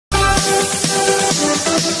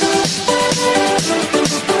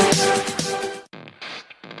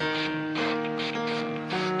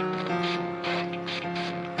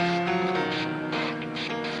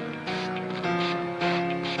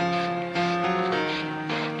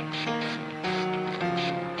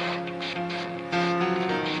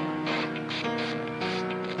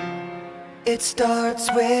It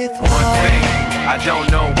starts with one thing, I don't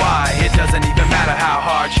know why. It doesn't even matter how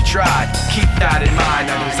hard you try. Keep that in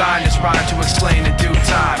mind, I designed this rhyme to explain in due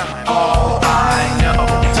time. All I know,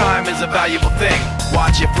 time is a valuable thing.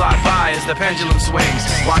 Watch it fly by as the pendulum swings.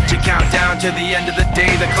 Watch it count down to the end of the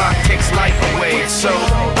day. The clock takes life away, it's so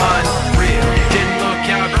unreal. Didn't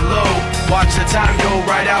look out below, watch the time go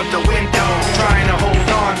right out the window. Trying to hold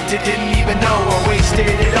on, didn't even know I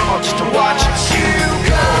wasted it all just to watch you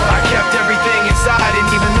go. I kept everything inside, and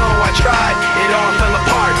even though I tried, it all fell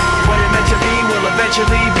apart. What it meant to be will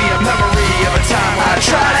eventually be a memory of a time I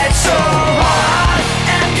tried so hard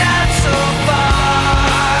and got so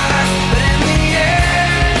far, but in the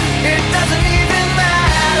end, it doesn't even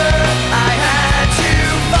matter. I had to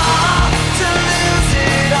fall to lose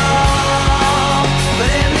it all, but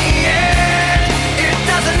in the end, it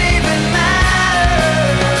doesn't even matter.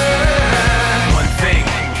 One thing,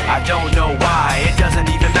 I don't know why. It doesn't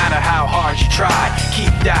even matter how hard you try.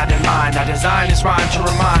 Keep that in mind. I designed this rhyme to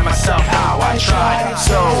remind myself how I tried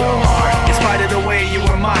so hard. In spite of the way you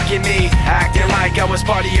were mocking me, acting like I was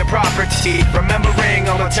part of your property, remembering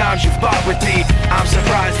all the times you fought with me, I'm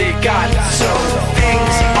surprised it got so.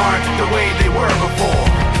 Things aren't the way they were before.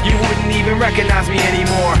 You wouldn't even recognize me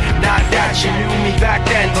anymore. Not that you knew me back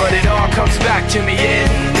then, but it all comes back to me in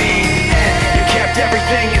the end. You kept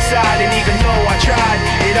everything inside, and even though I tried,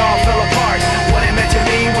 it all fell apart. What it meant to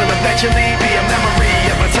me will eventually be a memory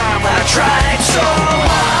of a time when I tried so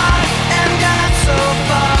hard and got so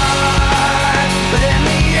far, but in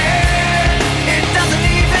the end, it doesn't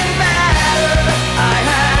even matter. I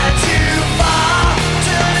had to fall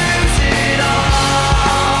to lose it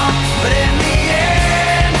all, but in the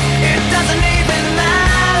end, it doesn't even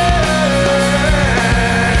matter.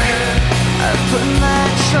 I put my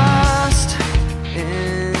trust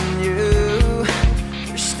in you,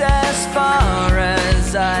 pushed as far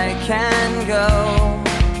as I can go.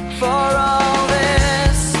 For all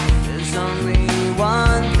this, there's only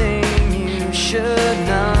one thing you should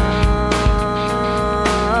know.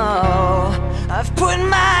 I've put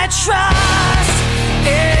my trust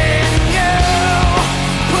in you,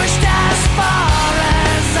 pushed as far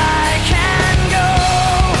as I can go.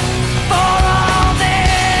 For all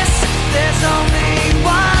this, there's only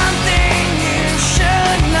one thing you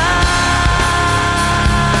should know.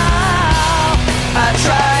 I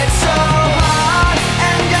tried so hard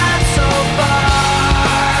and got so far,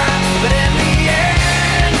 but in the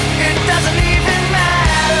end, it doesn't even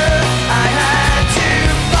matter. I had to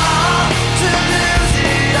fall to lose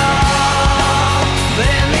it all, but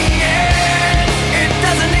in the end, it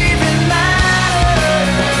doesn't even matter.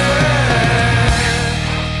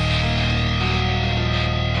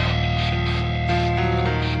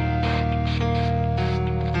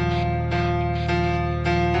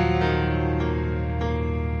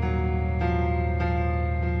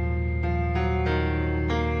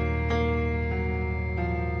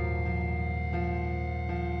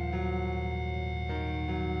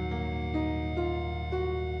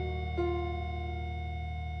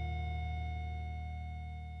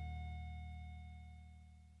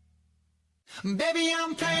 Baby,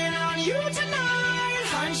 I'm playing on you tonight.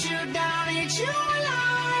 Hunt you down, eat you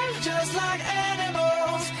alive. Just like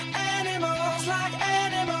animals, animals, like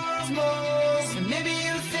animals, moles. And maybe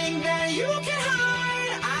you think that you can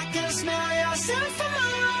hide. I can smell yourself for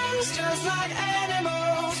miles. Just like animals.